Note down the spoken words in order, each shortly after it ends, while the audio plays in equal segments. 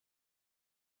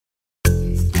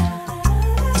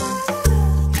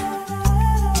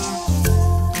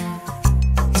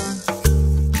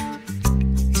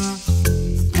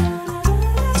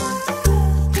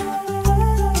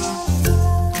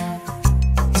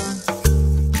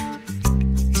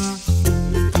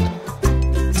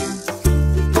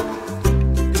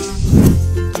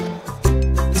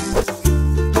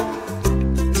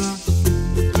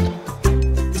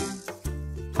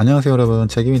안녕하세요 여러분,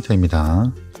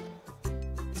 잭이윈터입니다.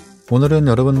 오늘은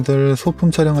여러분들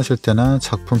소품 촬영하실 때나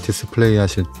작품 디스플레이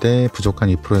하실 때 부족한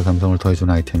 2%의 감성을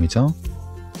더해주는 아이템이죠.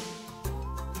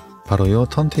 바로 이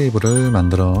턴테이블을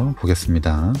만들어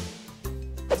보겠습니다.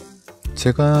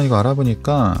 제가 이거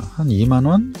알아보니까 한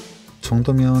 2만원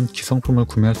정도면 기성품을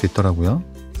구매할 수 있더라고요.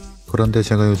 그런데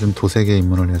제가 요즘 도색에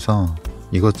입문을 해서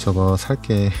이것저것 살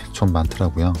게 좀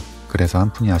많더라고요. 그래서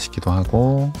한푼이 아쉽기도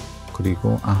하고,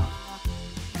 그리고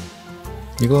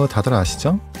이거 다들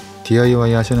아시죠?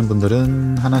 DIY 하시는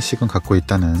분들은 하나씩은 갖고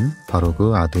있다는 바로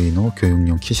그 아두이노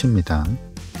교육용 킷입니다.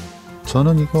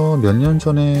 저는 이거 몇 년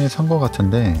전에 산 것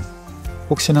같은데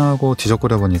혹시나 하고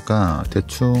뒤적거려 보니까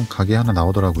대충 가게 하나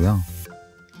나오더라고요.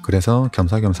 그래서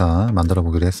겸사겸사 만들어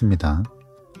보기로 했습니다.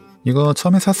 이거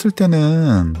처음에 샀을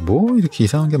때는 뭐 이렇게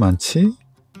이상한 게 많지?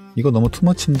 이거 너무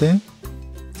투머치인데?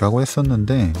 라고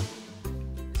했었는데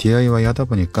DIY 하다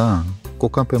보니까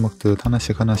꽃감 빼먹듯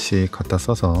하나씩 갖다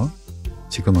써서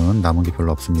지금은 남은 게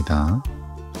별로 없습니다.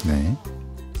 네.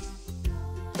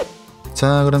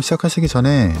 자, 그럼 시작하시기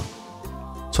전에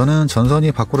저는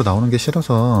전선이 밖으로 나오는 게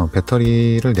싫어서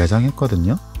배터리를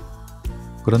내장했거든요.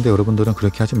 그런데 여러분들은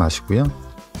그렇게 하지 마시고요.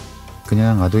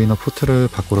 그냥 아두이노 포트를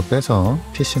밖으로 빼서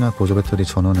PC나 보조 배터리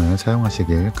전원을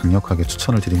사용하시길 강력하게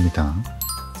추천을 드립니다.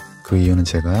 그 이유는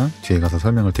제가 뒤에 가서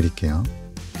설명을 드릴게요.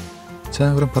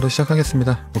 자, 그럼 바로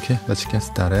시작하겠습니다. 오케이, let's get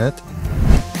started.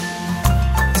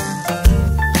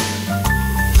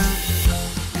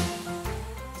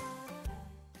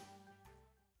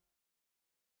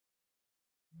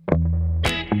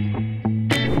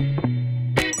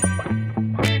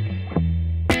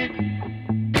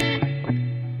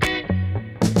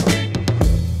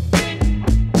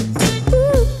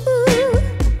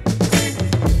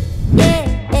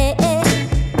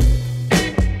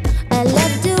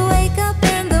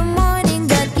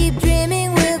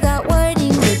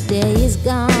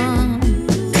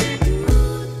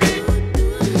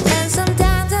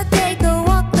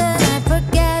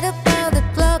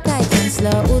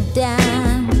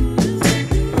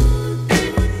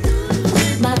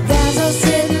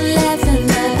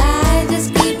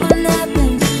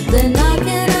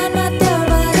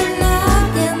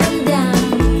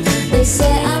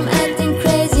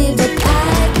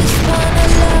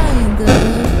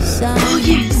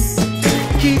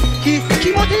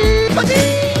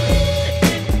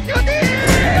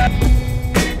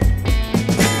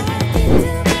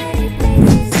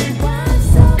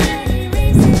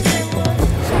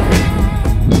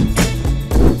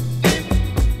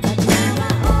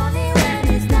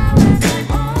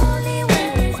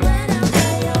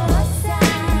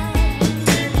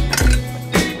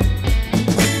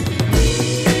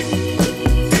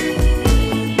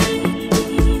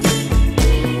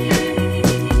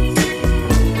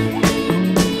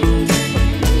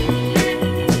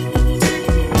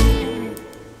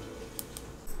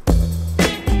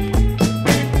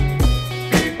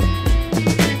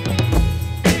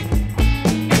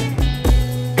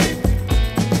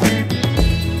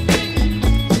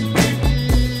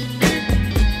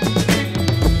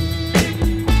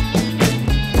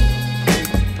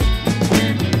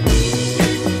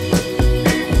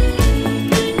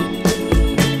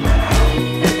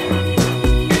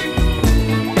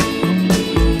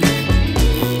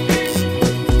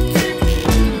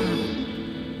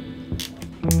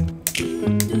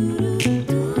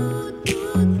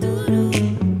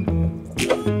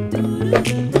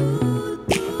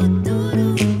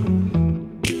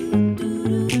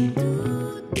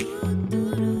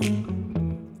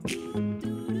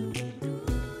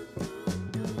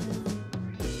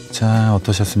 자,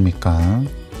 어떠셨습니까?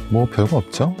 뭐 별거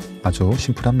없죠? 아주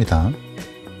심플합니다.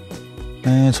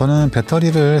 네, 저는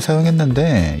배터리를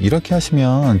사용했는데 이렇게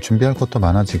하시면 준비할 것도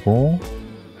많아지고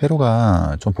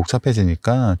회로가 좀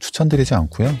복잡해지니까 추천드리지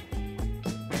않고요.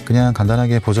 그냥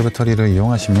간단하게 보조 배터리를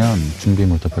이용하시면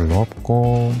준비물도 별로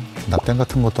없고 납땜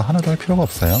같은 것도 하나도 할 필요가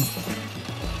없어요.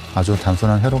 아주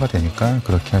단순한 회로가 되니까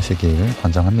그렇게 하시길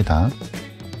권장합니다.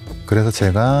 그래서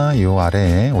제가 이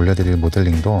아래에 올려드릴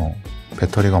모델링도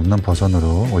배터리가 없는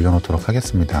버전으로 올려놓도록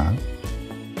하겠습니다.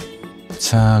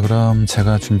 자, 그럼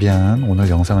제가 준비한 오늘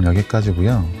영상은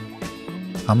여기까지고요.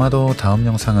 아마도 다음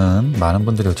영상은 많은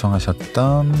분들이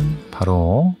요청하셨던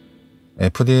바로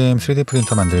FDM 3D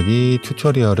프린터 만들기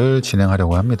튜토리얼을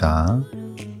진행하려고 합니다.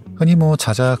 흔히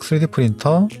자작 3D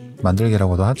프린터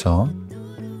만들기라고도 하죠.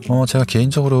 제가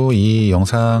개인적으로 이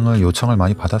영상을 요청을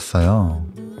많이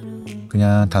받았어요.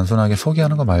 그냥 단순하게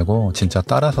소개하는 거 말고 진짜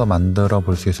따라서 만들어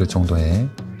볼 수 있을 정도의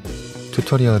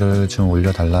튜토리얼을 좀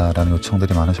올려달라라는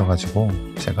요청들이 많으셔가지고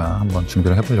제가 한번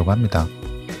준비를 해보려고 합니다.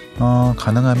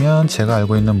 가능하면 제가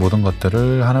알고 있는 모든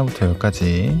것들을 하나부터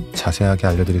열까지 자세하게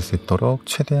알려드릴 수 있도록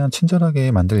최대한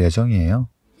친절하게 만들 예정이에요.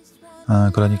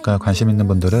 그러니까 관심 있는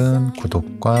분들은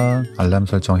구독과 알람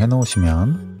설정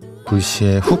해놓으시면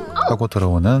불시에 훅 하고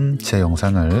들어오는 제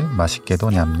영상을 맛있게도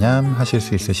냠냠 하실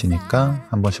수 있으시니까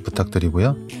한 번씩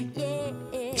부탁드리고요.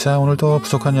 자, 오늘도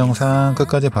부족한 영상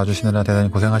끝까지 봐주시느라 대단히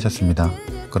고생하셨습니다.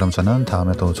 그럼 저는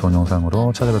다음에 또 좋은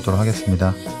영상으로 찾아뵙도록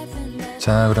하겠습니다.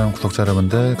 자, 그럼 구독자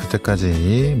여러분들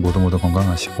그때까지 모두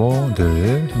건강하시고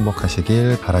늘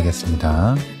행복하시길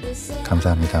바라겠습니다.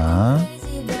 감사합니다.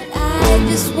 I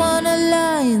just wanna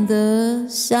lie in the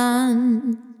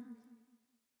sun.